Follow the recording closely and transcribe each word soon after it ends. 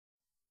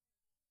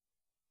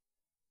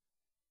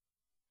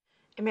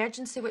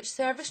Emergency, which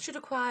service do you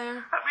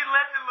require? I've been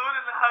left alone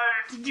in the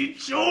house to do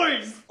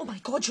chores. Oh my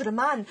God, you're a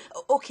man.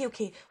 Okay.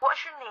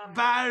 What's your name?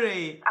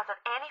 Barry. Are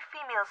there any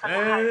females in the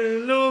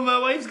house? No, my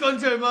wife's gone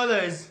to her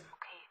mother's.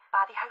 Okay,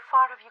 Barry, how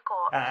far have you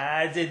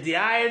got? Did the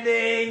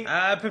ironing.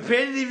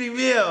 Prepared an evening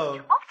meal.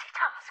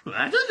 Multitask.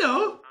 I don't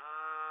know.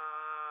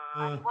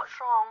 Barry, what's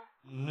wrong?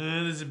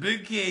 No, there's a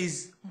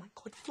bookcase. Oh my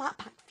God, flat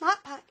pack. Barry,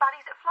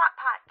 is it flat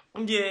pack?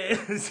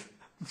 Yes.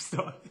 I'm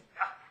sorry.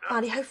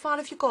 Barry, how far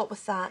have you got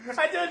with that?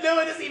 I don't know,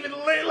 it doesn't even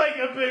look like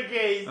a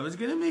bookcase. I was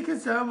gonna make a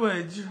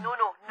sandwich.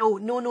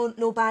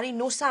 No, Barry,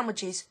 no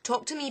sandwiches.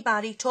 Talk to me,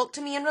 Barry. Talk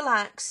to me and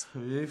relax. I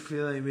really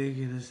feel like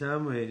making a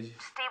sandwich.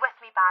 Stay with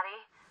me, Barry.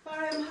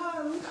 Barry, I'm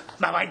home.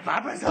 My wife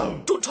Barbara's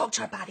home. Don't talk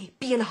to her, Barry.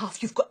 Be in a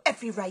huff. You've got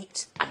every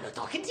right. I'm not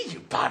talking to you,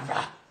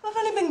 Barbara. I've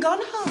only been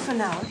gone half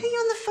an hour. Who are you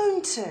on the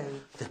phone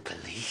to? The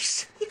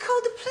police. You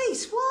called the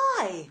police?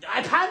 Why?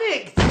 I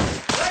panicked.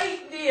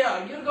 Right,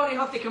 dear, you're going to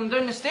have to come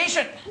down the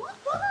station. What?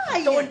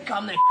 Why? Don't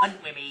come and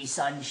hunt with me,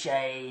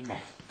 sunshine.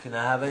 Can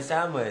I have a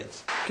sandwich?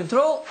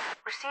 Control.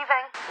 Receiving.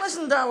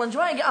 Listen, darling, do you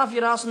want to get off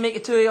your arse and make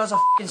it 2 hours a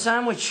f***ing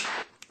sandwich?